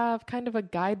then they have kind of a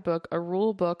guidebook, a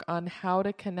rule book on how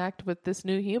to connect with this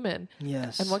new human.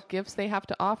 Yes. And what gifts they have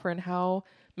to offer and how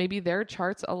maybe their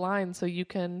charts align so you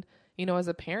can, you know, as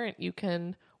a parent, you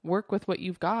can work with what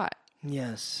you've got.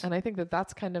 Yes. And I think that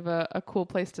that's kind of a cool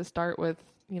place to start with.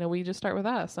 You know, we just start with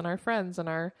us and our friends and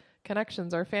our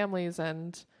connections, our families,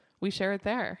 and we share it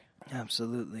there.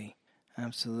 Absolutely.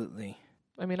 Absolutely.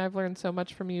 I mean, I've learned so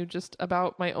much from you just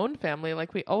about my own family.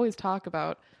 Like we always talk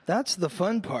about. That's the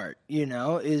fun part, you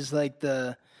know, is like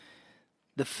the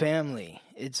family.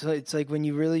 It's like when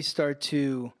you really start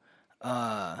to,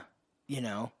 you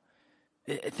know,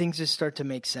 things just start to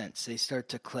make sense. They start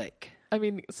to click. I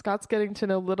mean, Scott's getting to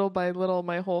know little by little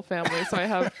my whole family. So I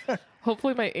have,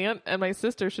 hopefully my aunt and my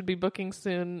sister should be booking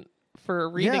soon for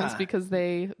readings because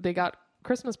they got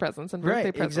Christmas presents and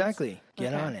birthday presents. Exactly.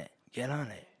 Get on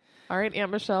it. All right,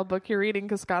 Aunt Michelle, book your reading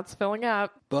because Scott's filling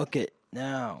up. Book it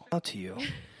now. Out to you.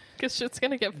 Because shit's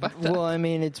going to get fucked up. Well, I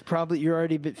mean, it's probably, you're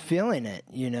already feeling it,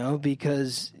 you know,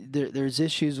 because there's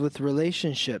issues with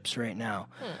relationships right now.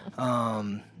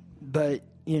 But,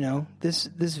 you know, this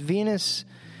Venus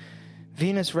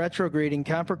retrograde in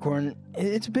Capricorn,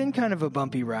 it's been kind of a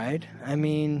bumpy ride. I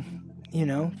mean, you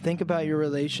know, think about your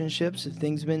relationships. Have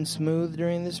things been smooth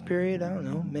during this period? I don't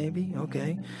know. Maybe.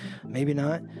 Okay. Maybe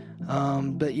not.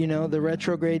 But, you know, the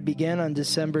retrograde began on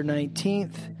December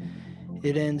 19th.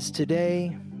 It ends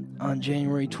today on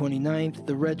January 29th.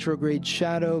 The retrograde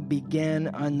shadow began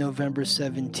on November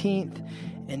 17th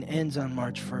and ends on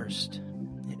March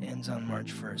 1st. It ends on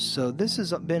March 1st. So this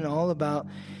has been all about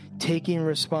taking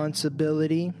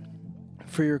responsibility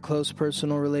for your close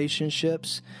personal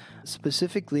relationships,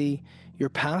 specifically your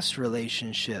past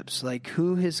relationships, like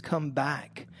who has come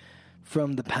back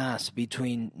from the past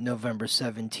between November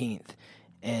 17th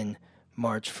and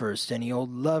March 1st. Any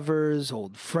old lovers,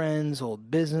 old friends,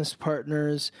 old business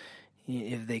partners,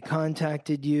 if they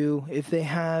contacted you. If they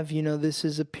have, you know, this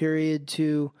is a period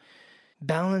to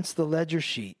balance the ledger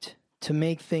sheet, to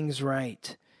make things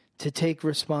right, to take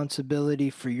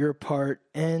responsibility for your part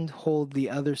and hold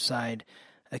the other side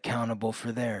accountable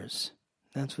for theirs.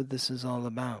 That's what this is all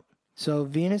about. So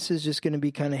Venus is just going to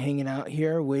be kind of hanging out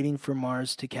here, waiting for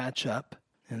Mars to catch up,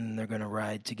 and they're going to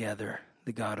ride together,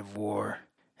 the god of war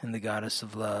and the goddess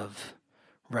of love,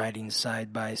 riding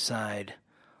side by side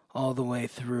all the way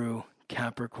through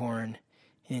Capricorn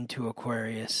into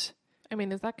Aquarius. I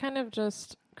mean, is that kind of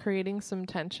just creating some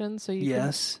tension so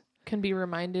you can be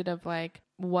reminded of like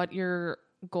what your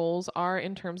goals are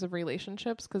in terms of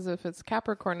relationships? Because if it's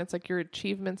Capricorn, it's like your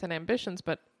achievements and ambitions,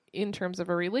 but in terms of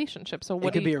a relationship. So what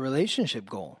it could be a relationship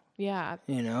goal. Yeah.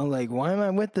 You know, like, why am I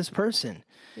with this person?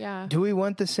 Yeah. Do we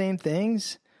want the same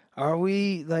things? Are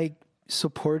we like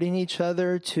supporting each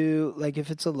other to, like,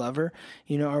 if it's a lover,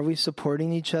 you know, are we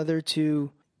supporting each other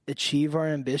to achieve our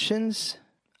ambitions?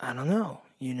 I don't know,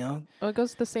 you know. Well, it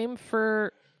goes the same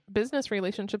for business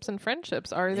relationships and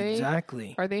friendships. Are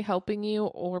they helping you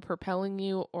or propelling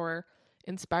you or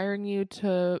inspiring you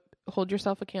to hold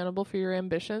yourself accountable for your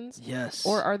ambitions? Yes.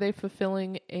 Or are they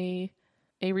fulfilling a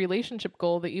relationship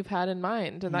goal that you've had in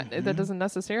mind? And that doesn't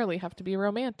necessarily have to be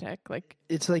romantic. Like,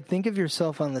 it's like, think of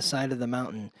yourself on the side of the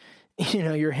mountain. You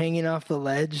know, you're hanging off the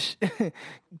ledge.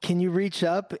 Can you reach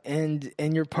up and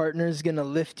your partner's going to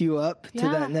lift you up to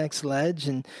that next ledge?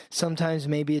 And sometimes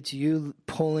maybe it's you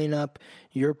pulling up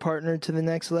your partner to the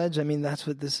next ledge. I mean, that's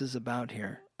what this is about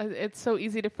here. It's so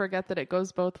easy to forget that it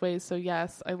goes both ways. So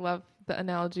yes, I love the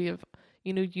analogy of,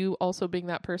 you know, you also being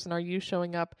that person. Are you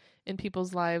showing up in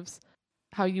people's lives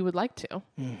how you would like to?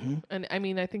 Mm-hmm. And I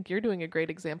mean, I think you're doing a great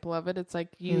example of it. It's like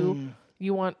you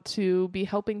you want to be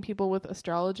helping people with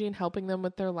astrology and helping them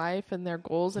with their life and their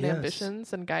goals and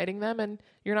ambitions and guiding them, and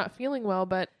you're not feeling well,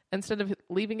 but instead of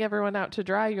leaving everyone out to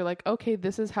dry, you're like, okay,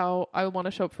 this is how I want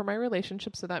to show up for my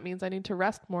relationship. So that means I need to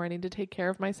rest more. I need to take care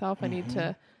of myself. I need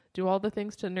to do all the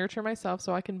things to nurture myself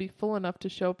so I can be full enough to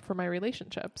show up for my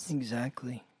relationships.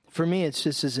 Exactly. For me, it's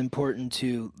just as important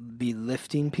to be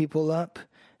lifting people up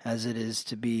as it is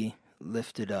to be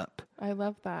lifted up. I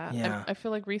love that. Yeah. I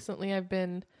feel like recently I've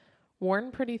been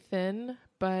worn pretty thin,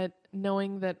 but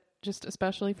knowing that just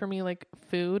especially for me, like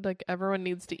food, like everyone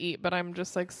needs to eat, but I'm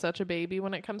just like such a baby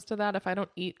when it comes to that. If I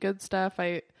don't eat good stuff,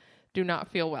 I do not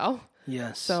feel well.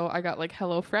 Yes. So I got like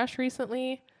HelloFresh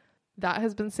recently. That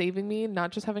has been saving me,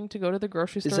 not just having to go to the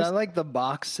grocery store. Is that like the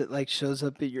box that like shows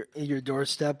up at your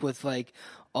doorstep with like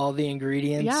all the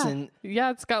ingredients?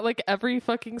 Yeah, it's got like every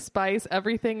fucking spice,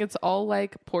 everything. It's all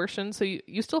like portioned. So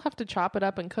you still have to chop it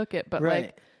up and cook it, but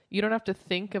like you don't have to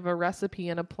think of a recipe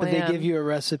and a plan. But they give you a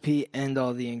recipe and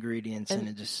all the ingredients and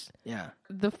it just,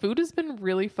 The food has been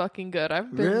really fucking good.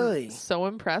 I've been so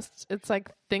impressed. It's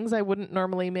like things I wouldn't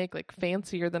normally make, like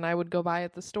fancier than I would go buy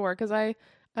at the store. Because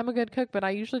I'm a good cook, but I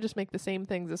usually just make the same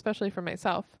things, especially for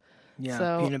myself. Yeah,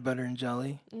 so, peanut butter and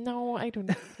jelly. No, I don't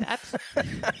do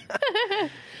that.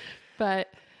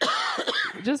 But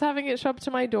just having it show up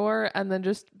to my door and then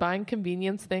just buying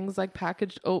convenience things like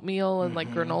packaged oatmeal and like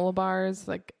granola bars.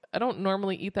 Like, I don't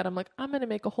normally eat that. I'm like, I'm going to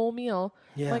make a whole meal.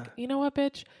 Yeah. Like, you know what,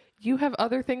 bitch? You have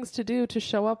other things to do to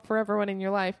show up for everyone in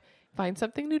your life. Find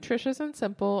something nutritious and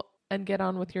simple and get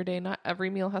on with your day. Not every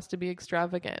meal has to be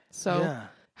extravagant. So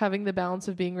having the balance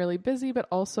of being really busy, but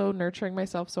also nurturing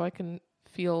myself so I can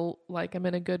feel like I'm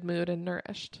in a good mood and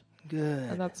nourished. Good.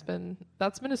 And that's been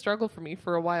a struggle for me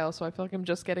for a while. So I feel like I'm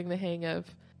just getting the hang of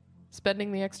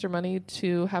spending the extra money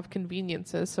to have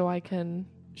conveniences so I can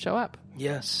show up.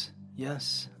 Yes.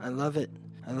 I love it.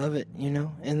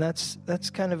 And that's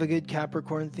kind of a good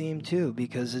Capricorn theme too,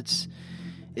 because it's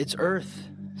Earth.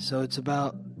 So it's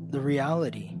about the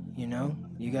reality,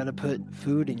 you got to put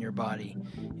food in your body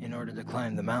in order to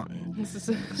climb the mountain.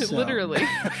 Literally.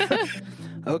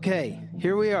 Okay,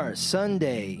 here we are,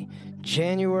 Sunday,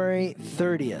 January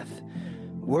 30th.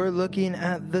 We're looking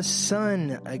at the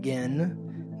sun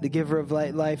again, the giver of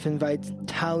light, life, and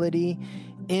vitality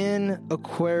in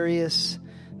Aquarius,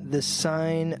 the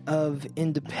sign of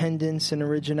independence and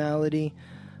originality,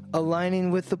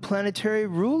 aligning with the planetary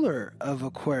ruler of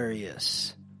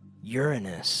Aquarius,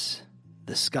 Uranus,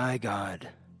 the sky god,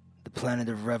 the planet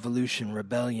of revolution,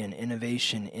 rebellion,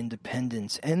 innovation,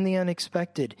 independence, and the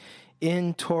unexpected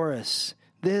in Taurus.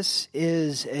 This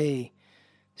is a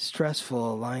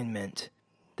stressful alignment.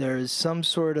 There is some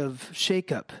sort of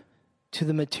shakeup to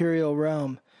the material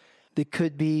realm that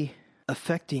could be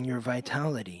affecting your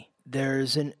vitality.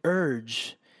 There's an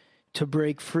urge to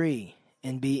break free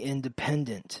and be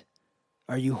independent.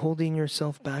 Are you holding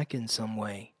yourself back in some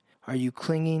way? Are you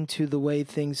clinging to the way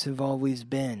things have always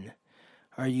been?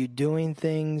 Are you doing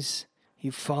things?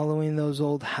 You following those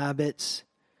old habits?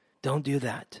 Don't do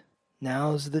that.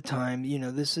 Now's the time.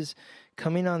 This is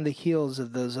coming on the heels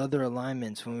of those other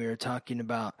alignments when we were talking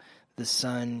about the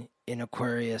sun in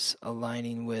Aquarius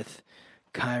aligning with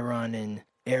Chiron and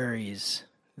Aries.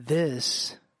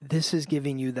 This is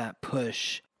giving you that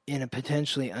push in a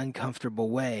potentially uncomfortable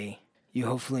way you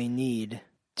hopefully need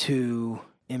to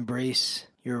embrace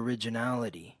your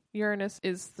originality. Uranus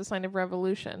is the sign of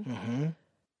revolution. Mm-hmm.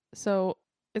 So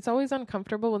it's always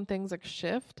uncomfortable when things like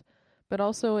shift, but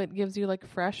also it gives you like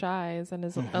fresh eyes and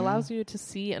allows you to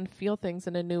see and feel things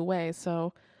in a new way.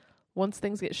 So once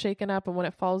things get shaken up and when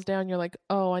it falls down, you're like,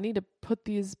 oh, I need to put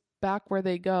these back where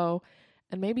they go.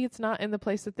 And maybe it's not in the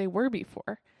place that they were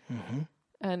before. Mm-hmm.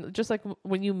 And just like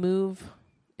when you move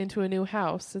into a new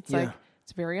house, it's like,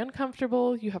 it's very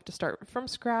uncomfortable. You have to start from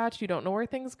scratch. You don't know where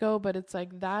things go, but it's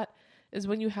like that is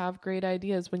when you have great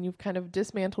ideas, when you've kind of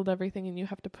dismantled everything and you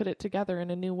have to put it together in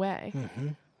a new way. Mm-hmm.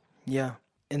 Yeah.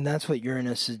 And that's what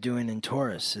Uranus is doing in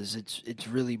Taurus, is it's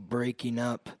really breaking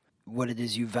up what it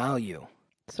is you value.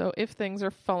 So if things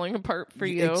are falling apart for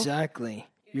you. Exactly.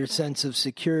 Your sense of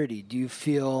security. Do you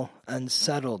feel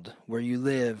unsettled where you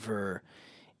live or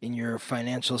in your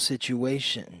financial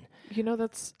situation?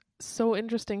 That's so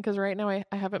interesting because right now I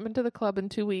haven't been to the club in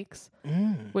 2 weeks,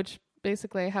 which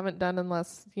basically I haven't done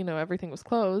unless, everything was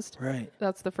closed. Right.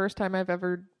 That's the first time I've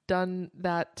ever done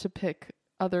that to pick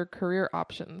other career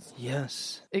options.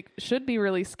 Yes. It should be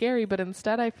really scary, but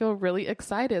instead I feel really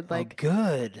excited. Like,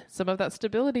 good. Some of that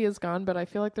stability is gone, but I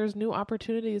feel like there's new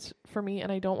opportunities for me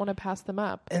and I don't want to pass them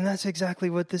up. And that's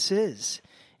exactly what this is.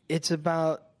 It's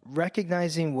about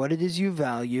recognizing what it is you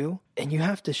value, and you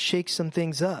have to shake some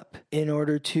things up in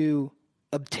order to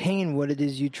obtain what it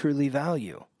is you truly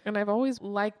value. And I've always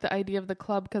liked the idea of the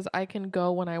club because I can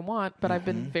go when I want, but I've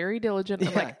been very diligent.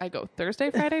 I'm like, I go Thursday,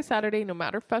 Friday, Saturday, no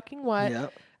matter fucking what.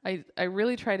 Yep. I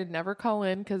really try to never call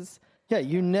in because... Yeah,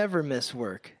 you never miss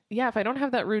work. Yeah, if I don't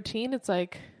have that routine, it's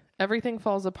like everything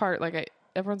falls apart. Like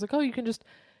everyone's like, oh, you can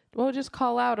just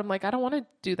call out. I'm like, I don't want to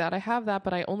do that. I have that,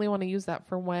 but I only want to use that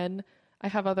for when I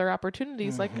have other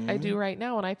opportunities like I do right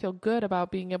now. And I feel good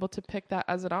about being able to pick that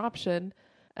as an option.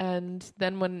 And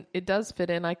then when it does fit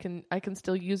in, I can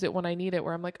still use it when I need it,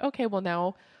 where I'm like, okay, well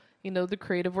now, the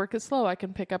creative work is slow. I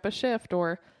can pick up a shift,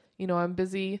 or, I'm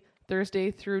busy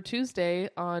Thursday through Tuesday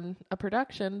on a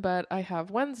production, but I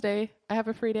have Wednesday. I have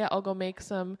a free day. I'll go make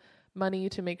some money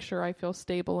to make sure I feel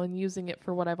stable and using it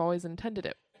for what I've always intended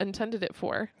it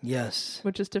for. Yes.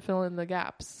 Which is to fill in the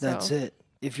gaps. That's it.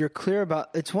 If you're clear about,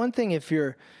 it's one thing if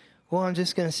you're, well, I'm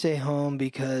just going to stay home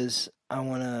because I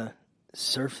want to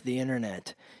surf the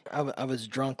internet. I was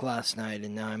drunk last night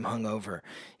and now I'm hungover,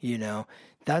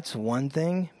 that's one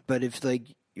thing. But if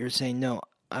you're saying, no,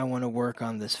 I want to work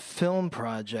on this film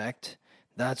project,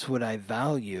 that's what I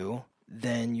value,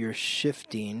 then you're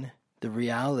shifting the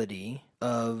reality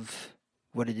of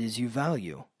what it is you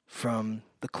value from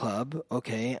the club.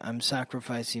 Okay, I'm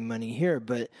sacrificing money here,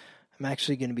 but I'm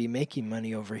actually going to be making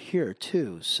money over here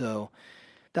too. So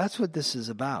that's what this is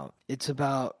about. It's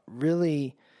about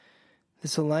really,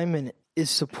 this alignment is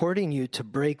supporting you to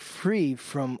break free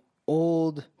from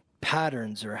old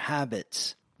patterns or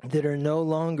habits that are no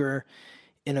longer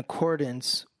in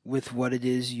accordance with what it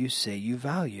is you say you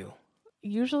value.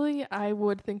 Usually I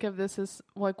would think of this as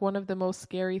like one of the most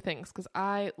scary things because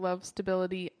I love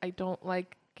stability. I don't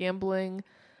like gambling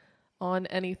on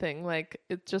anything. Like,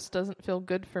 it just doesn't feel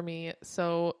good for me.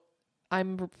 So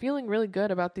I'm feeling really good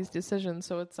about these decisions.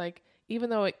 So it's like, even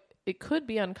though it could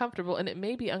be uncomfortable, and it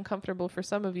may be uncomfortable for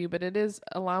some of you, but it is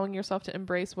allowing yourself to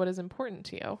embrace what is important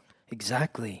to you.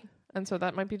 Exactly. And so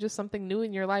that might be just something new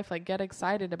in your life. Like, get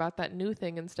excited about that new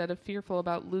thing instead of fearful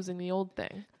about losing the old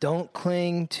thing. Don't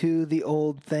cling to the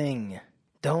old thing.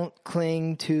 Don't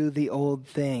cling to the old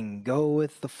thing. Go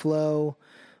with the flow.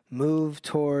 Move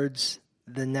towards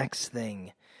the next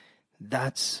thing.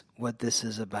 That's what this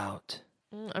is about.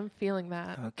 I'm feeling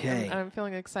that. Okay. I'm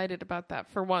feeling excited about that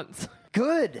for once.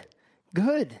 Good.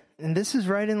 And this is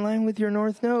right in line with your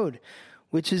North Node,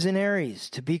 which is in Aries,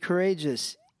 to be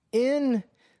courageous in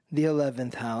the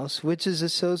 11th house, which is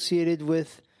associated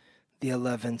with the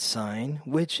 11th sign,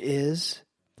 which is...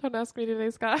 Don't ask me today,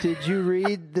 Scott. Did you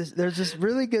read this? There's this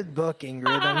really good book, Ingrid.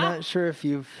 I'm not sure if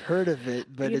you've heard of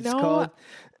it, but it's called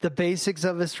The Basics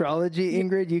of Astrology,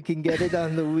 Ingrid. You can get it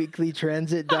on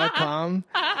theweeklytransit.com.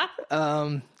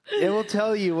 It will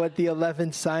tell you what the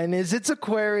 11th sign is. It's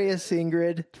Aquarius,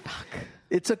 Ingrid. Fuck.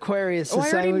 It's Aquarius. Oh,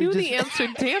 I already knew the answer.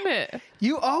 Damn it.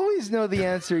 You always know the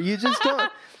answer. You just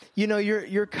don't...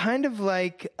 you're kind of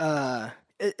like a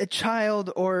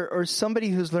child or somebody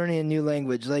who's learning a new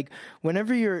language. Like,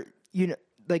 whenever you're,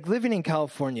 like living in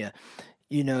California,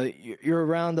 you're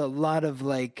around a lot of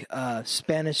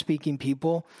Spanish speaking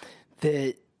people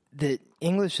that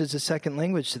English is a second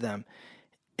language to them.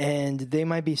 And they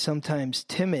might be sometimes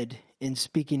timid in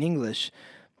speaking English,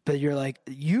 but you're like,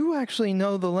 you actually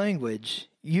know the language.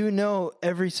 You know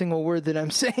every single word that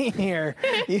I'm saying here,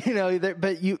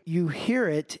 but you hear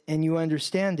it and you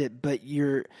understand it, but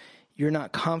you're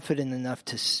not confident enough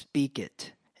to speak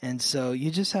it. And so you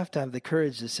just have to have the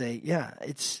courage to say, yeah,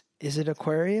 is it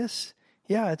Aquarius?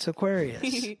 Yeah, it's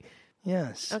Aquarius.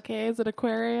 Yes. Okay, is it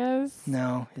Aquarius?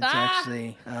 No, it's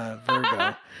actually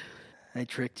Virgo. I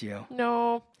tricked you.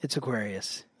 No. It's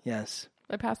Aquarius. Yes.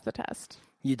 I passed the test.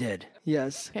 You did.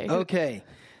 Yes. Okay.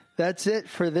 That's it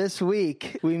for this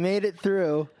week. We made it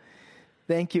through.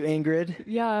 Thank you, Ingrid.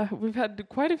 Yeah, we've had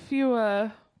quite a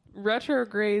few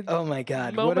retrograde. Oh my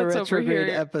God, what a retrograde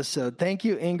episode. Thank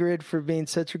you, Ingrid, for being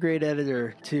such a great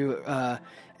editor to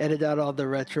edit out all the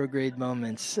retrograde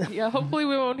moments. Yeah, hopefully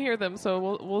we won't hear them,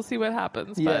 so we'll see what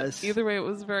happens. Yes. But either way, it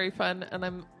was very fun, and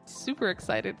I'm super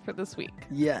excited for this week.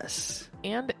 Yes.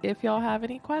 And if y'all have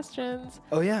any questions...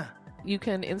 Oh, yeah. You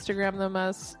can Instagram them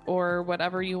us or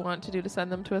whatever you want to do to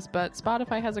send them to us, but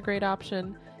Spotify has a great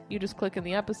option. You just click in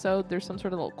the episode. There's some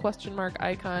sort of little question mark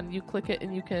icon. You click it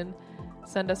and you can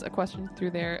send us a question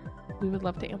through there. We would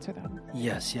love to answer them.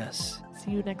 Yes. See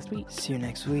you next week.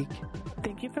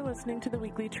 Thank you for listening to The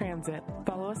Weekly Transit.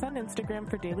 Follow us on Instagram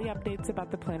for daily updates about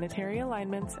the planetary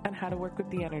alignments and how to work with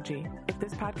the energy. If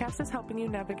this podcast is helping you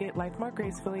navigate life more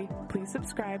gracefully, please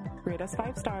subscribe, rate us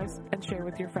 5 stars, and share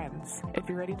with your friends. If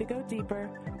you're ready to go deeper,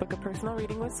 book a personal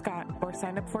reading with Scott or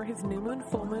sign up for his new moon,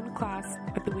 full moon class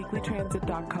at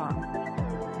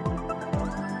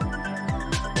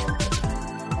theweeklytransit.com.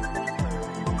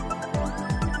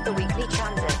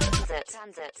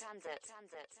 transit.